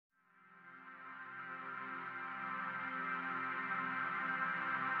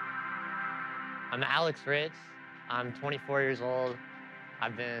I'm Alex Rich. I'm 24 years old.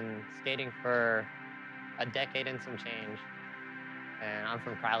 I've been skating for a decade and some change, and I'm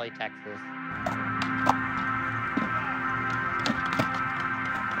from Crowley, Texas.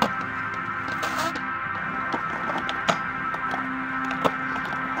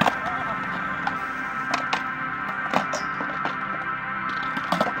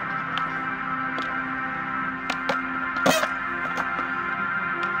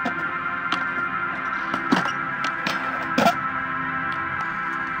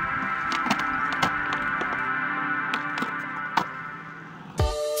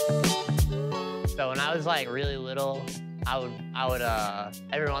 So when I was like really little, I would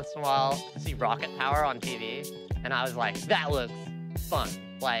every once in a while see rocket power on TV, and I was like, that looks fun.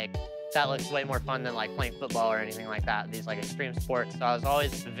 Like that looks way more fun than like playing football or anything like that. These like extreme sports. So I was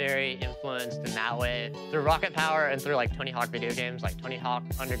always very influenced in that way through rocket power and through like Tony Hawk video games, like Tony Hawk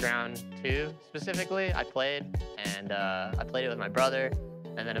Underground 2 specifically. I played it with my brother.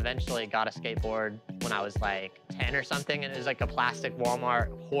 And then eventually got a skateboard when I was like 10 or something, and it was like a plastic Walmart,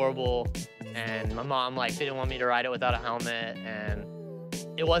 horrible. And my mom like didn't want me to ride it without a helmet, and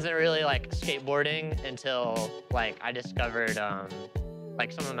it wasn't really like skateboarding until like I discovered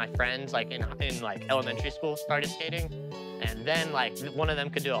like some of my friends like in like elementary school started skating, and then like one of them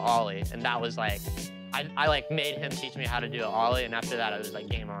could do an ollie, and that was like I like made him teach me how to do an ollie, and after that it was like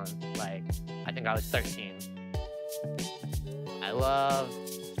game on. Like I think I was 13. I love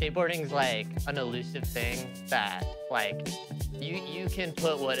skateboarding's like an elusive thing that like you can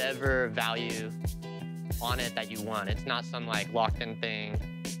put whatever value on it that you want. It's not some like locked in thing,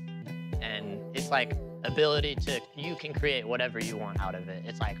 and it's like ability to you can create whatever you want out of it.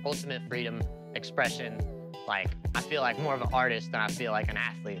 It's like ultimate freedom expression. Like I feel like more of an artist than I feel like an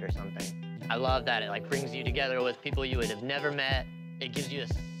athlete or something. I love that it like brings you together with people you would have never met. It gives you a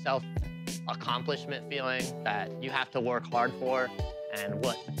self-accomplishment feeling that you have to work hard for, and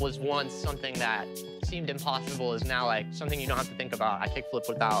what was once something that seemed impossible is now like something you don't have to think about. I kickflip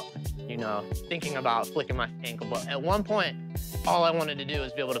without, you know, thinking about flicking my ankle. But at one point, all I wanted to do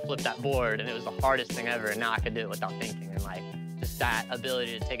was be able to flip that board, and it was the hardest thing ever, and now I could do it without thinking. And like just that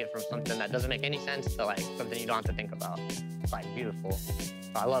ability to take it from something that doesn't make any sense to like something you don't have to think about. It's like beautiful.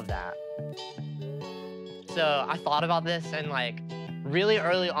 So I love that. So I thought about this, and like really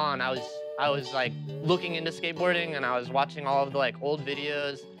early on, I was like looking into skateboarding, and I was watching all of the like old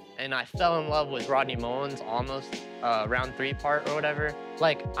videos, and I fell in love with Rodney Mullen's Almost round 3 part or whatever.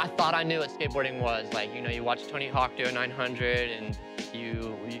 Like I thought I knew what skateboarding was. Like, you know, you watch Tony Hawk do a 900, and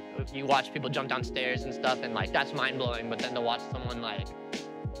you watch people jump down stairs and stuff, and like that's mind blowing. But then to watch someone like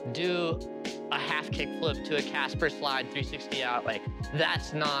do a half kickflip to a Casper slide 360 out, like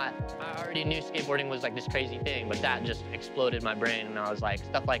that's not, I already knew skateboarding was like this crazy thing, but that just exploded my brain, and I was like,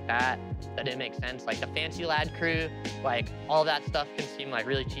 stuff like that didn't make sense. Like the Fancy Lad crew, like all that stuff can seem like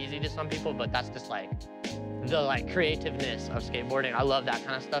really cheesy to some people, but that's just like the like creativeness of skateboarding. I love that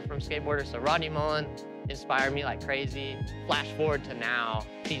kind of stuff from skateboarders. So Rodney Mullen inspired me like crazy. Flash forward to now,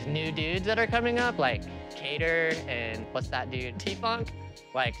 these new dudes that are coming up, like Cater and what's that dude, T-Funk?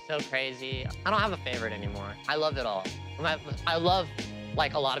 Like so crazy. I don't have a favorite anymore. I love it all. I love,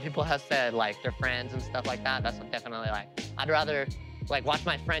 like a lot of people have said, like their friends and stuff like that. That's definitely like, I'd rather like watch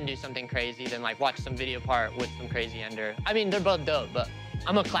my friend do something crazy than like watch some video part with some crazy ender. I mean, they're both dope, but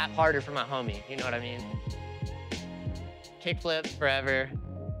I'm gonna clap harder for my homie, you know what I mean? Kickflip forever.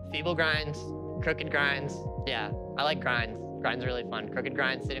 Feeble grinds, crooked grinds. Yeah, I like grinds. Grinds are really fun. Crooked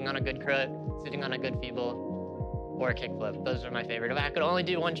grinds, sitting on a good crook, sitting on a good feeble, or a kickflip. Those are my favorite. If I could only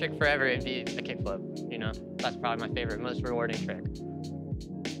do one trick forever, it'd be a kickflip, you know? That's probably my favorite, most rewarding trick.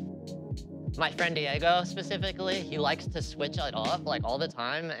 My friend Diego, specifically, he likes to switch it up, like, all the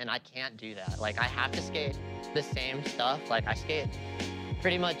time, and I can't do that. Like, I have to skate the same stuff. Like, I skate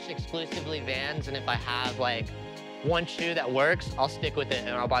pretty much exclusively Vans, and if I have, like, one shoe that works, I'll stick with it,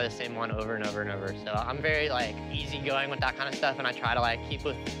 and I'll buy the same one over and over and over. So I'm very, like, easygoing with that kind of stuff, and I try to, like, keep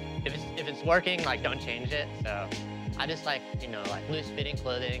with, if it's working, like, don't change it. So I just like, you know, like loose-fitting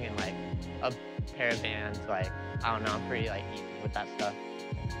clothing and like a pair of Vans. Like, I don't know, I'm pretty like easy with that stuff.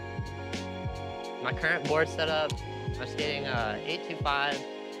 My current board setup, I'm skating 825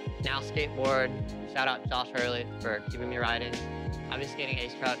 now skateboard. Shout out Josh Hurley for keeping me riding. I've been skating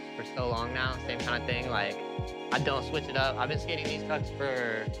Ace trucks for so long now, same kind of thing. Like, I don't switch it up. I've been skating these trucks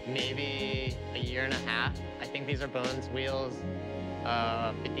for maybe a year and a half. I think these are Bones wheels,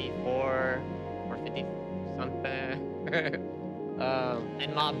 54 or 50 something.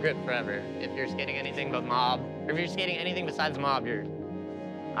 And Mob grip forever. If you're skating anything but Mob, or if you're skating anything besides Mob,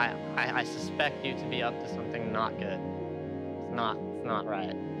 I suspect you to be up to something not good. It's not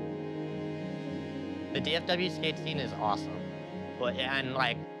right. The DFW skate scene is awesome. And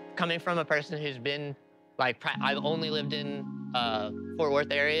like coming from a person who's been like, I've only lived in Fort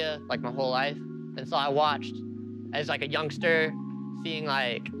Worth area like my whole life. And so I watched as like a youngster, seeing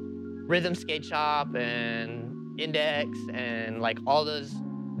like Rhythm Skate Shop and Index and like all those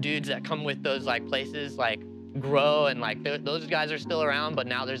dudes that come with those like places like grow, and like those guys are still around, but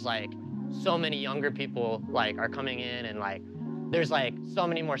now there's like so many younger people like are coming in, and like there's like so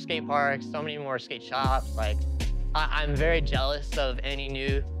many more skate parks, so many more skate shops. Like I'm very jealous of any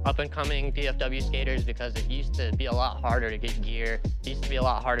new up-and-coming DFW skaters, because it used to be a lot harder to get gear. It used to be a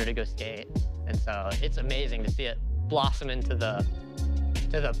lot harder to go skate. And so it's amazing to see it blossom into the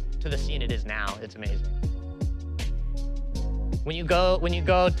scene it is now. It's amazing. When you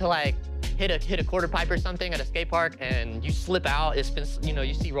go to like hit a quarter pipe or something at a skate park and you slip out, it's been, you know,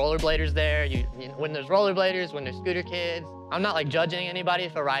 you see rollerbladers there. When there's rollerbladers, when there's scooter kids, I'm not like judging anybody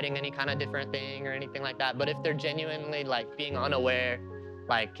for riding any kind of different thing or anything like that, but if they're genuinely like being unaware,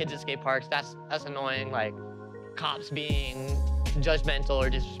 like kids at skate parks, that's annoying. Like cops being judgmental or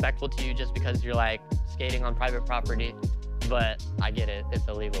disrespectful to you just because you're like skating on private property. But I get it, it's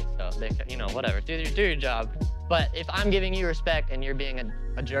illegal, so they, you know, whatever, do your job. But if I'm giving you respect and you're being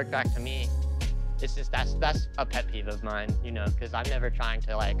a jerk back to me, it's just, that's a pet peeve of mine, you know, because I'm never trying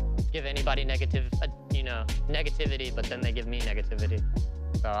to like give anybody negativity, but then they give me negativity.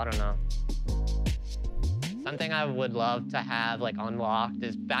 So I don't know. Something I would love to have like unlocked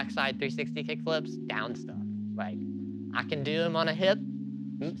is backside 360 kickflips, down stuff. Like I can do them on a hip,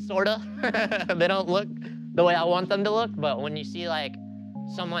 sorta. They don't look the way I want them to look, but when you see like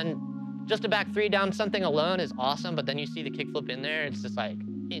someone, just a back three down something alone is awesome, but then you see the kickflip in there, it's just like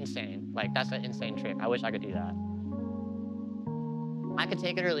insane. Like that's an insane trick. I wish I could do that. I could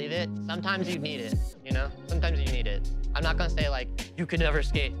take it or leave it. Sometimes you need it, you know? Sometimes you need it. I'm not gonna say like, you can never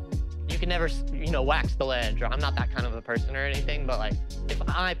skate, you can never, you know, wax the ledge, or I'm not that kind of a person or anything, but like, if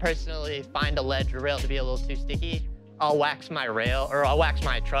I personally find a ledge or rail to be a little too sticky, I'll wax my rail, or I'll wax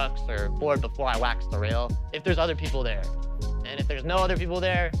my trucks or board before I wax the rail, if there's other people there. And if there's no other people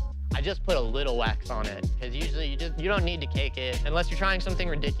there, I just put a little wax on it, because usually you don't need to cake it, unless you're trying something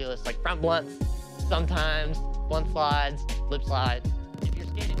ridiculous, like front blunts, sometimes, blunt slides, lip slides. If you're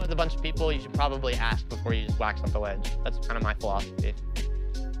skating with a bunch of people, you should probably ask before you just wax up the ledge. That's kind of my philosophy.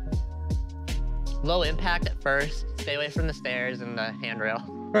 Low impact at first, stay away from the stairs and the handrail.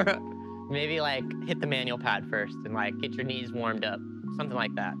 Maybe like hit the manual pad first and like get your knees warmed up, something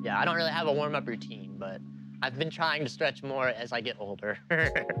like that. Yeah, I don't really have a warm-up routine, but I've been trying to stretch more as I get older.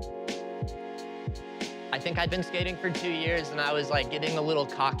 I think I'd been skating for 2 years and I was like getting a little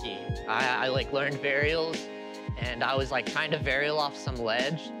cocky. I like learned varials and I was like trying to varial off some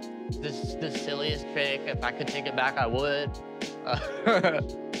ledge. This silliest trick, if I could take it back, I would.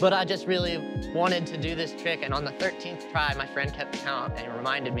 But I just really wanted to do this trick, and on the 13th try, my friend kept count and it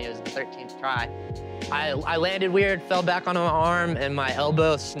reminded me it was the 13th try. I landed weird, fell back on my arm, and my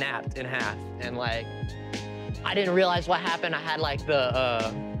elbow snapped in half. And like, I didn't realize what happened. I had like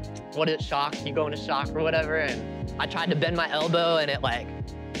the, shock? You go into shock or whatever, and I tried to bend my elbow and it like,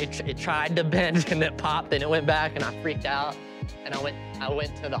 it tried to bend and it popped and it went back and I freaked out. And I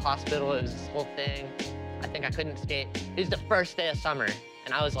went to the hospital. It was this whole thing. I think I couldn't skate. It was the first day of summer,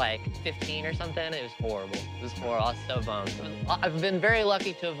 and I was like 15 or something. It was horrible. It was horrible. I was so bummed. I've been very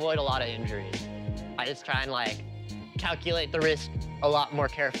lucky to avoid a lot of injuries. I just try and like calculate the risk a lot more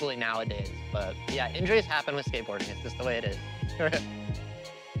carefully nowadays. But yeah, injuries happen with skateboarding. It's just the way it is.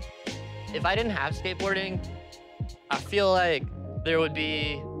 If I didn't have skateboarding, I feel like there would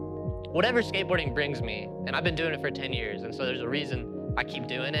be whatever skateboarding brings me, and I've been doing it for 10 years, and so there's a reason I keep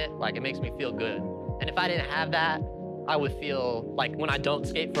doing it. Like, it makes me feel good. And if I didn't have that, I would feel like when I don't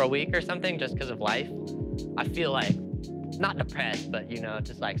skate for a week or something just because of life, I feel like, not depressed, but you know,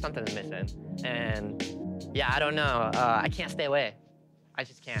 just like something's missing. And yeah, I don't know, I can't stay away. I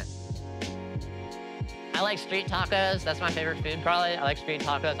just can't. I like street tacos. That's my favorite food, probably. I like street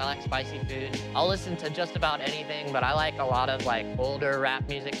tacos. I like spicy food. I'll listen to just about anything, but I like a lot of like older rap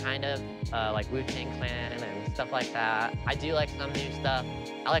music, kind of, like Wu-Tang Clan and stuff like that. I do like some new stuff.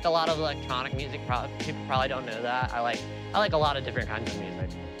 I like a lot of electronic music. People probably don't know that. I like a lot of different kinds of music.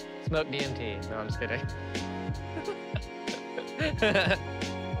 Smoke DMT. No, I'm just kidding.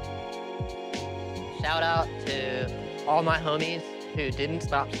 Shout out to all my homies who didn't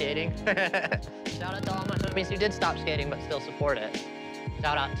stop skating. Shout out to all my homies who did stop skating but still support it.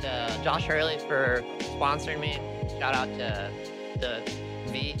 Shout out to Josh Hurley for sponsoring me. Shout out to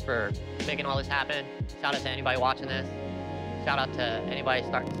V for making all this happen. Shout out to anybody watching this. Shout out to anybody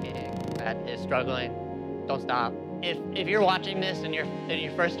starting skating that is struggling. Don't stop. if you're watching this and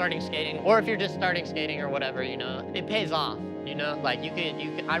you're first starting skating, or if you're just starting skating or whatever, you know, it pays off. You know, like you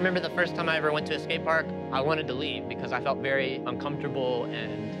could. I remember the first time I ever went to a skate park, I wanted to leave because I felt very uncomfortable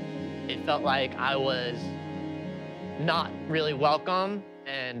and it felt like I was not really welcome.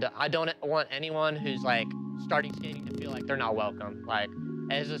 And I don't want anyone who's like starting skating to feel like they're not welcome. Like,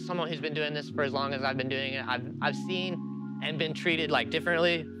 as someone who's been doing this for as long as I've been doing it, I've seen and been treated like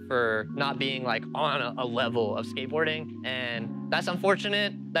differently for not being like on a level of skateboarding. And that's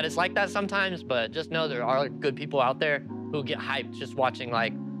unfortunate that it's like that sometimes, but just know there are good people out there who get hyped just watching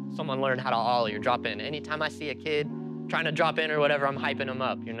like someone learn how to ollie or drop in. Anytime I see a kid trying to drop in or whatever, I'm hyping them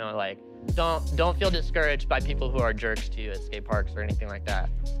up, you know, like don't feel discouraged by people who are jerks to you at skate parks or anything like that.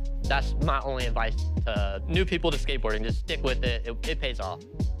 That's my only advice to new people to skateboarding. Just stick with it. It pays off.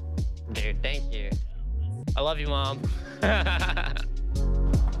 Dude, thank you. I love you, Mom.